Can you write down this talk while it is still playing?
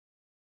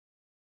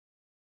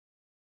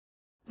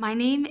My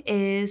name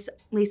is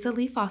Leesa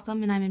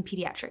Li-Fossum and I'm in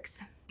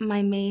pediatrics.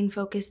 My main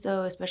focus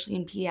though, especially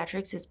in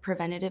pediatrics, is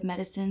preventative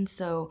medicine.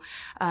 So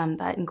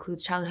that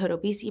includes childhood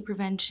obesity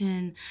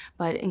prevention,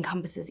 but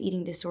encompasses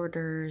eating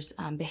disorders,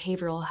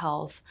 behavioral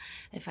health.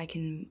 If I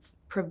can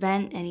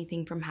prevent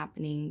anything from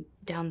happening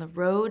down the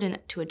road and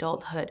to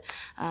adulthood,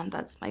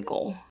 that's my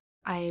goal.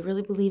 I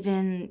really believe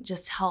in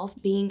just health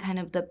being kind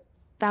of the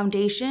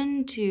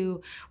foundation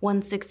to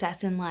one's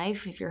success in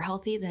life. If you're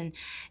healthy, then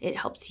it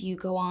helps you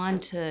go on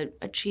to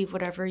achieve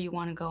whatever you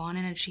want to go on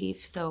and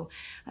achieve. So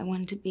I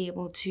wanted to be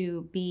able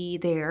to be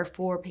there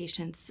for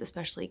patients,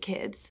 especially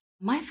kids.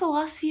 My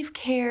philosophy of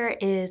care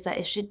is that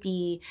it should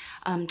be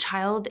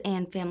child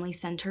and family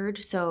centered.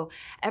 So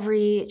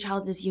every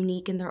child is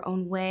unique in their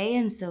own way,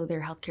 and so their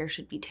healthcare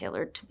should be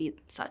tailored to be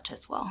such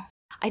as well.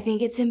 I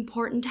think it's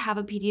important to have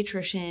a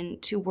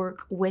pediatrician to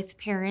work with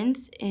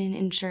parents in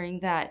ensuring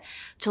that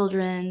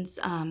children's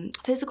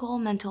physical,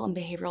 mental, and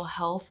behavioral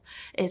health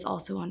is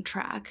also on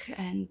track,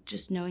 and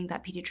just knowing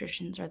that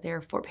pediatricians are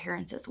there for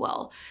parents as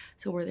well.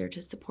 So we're there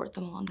to support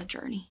them along the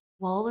journey.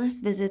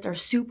 Wellness visits are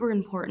super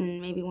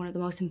important, maybe one of the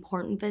most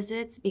important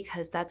visits,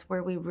 because that's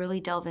where we really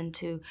delve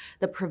into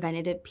the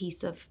preventative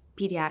piece of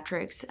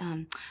pediatrics,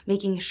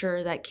 making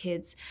sure that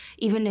kids,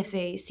 even if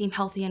they seem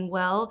healthy and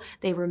well,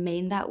 they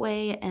remain that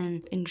way,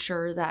 and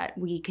ensure that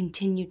we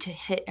continue to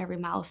hit every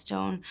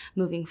milestone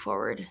moving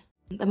forward.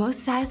 The most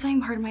satisfying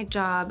part of my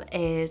job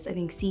is, I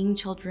think, seeing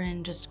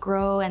children just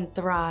grow and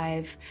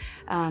thrive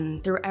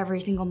through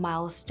every single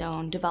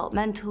milestone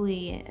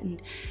developmentally,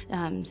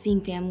 and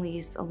seeing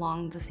families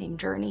along the same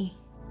journey.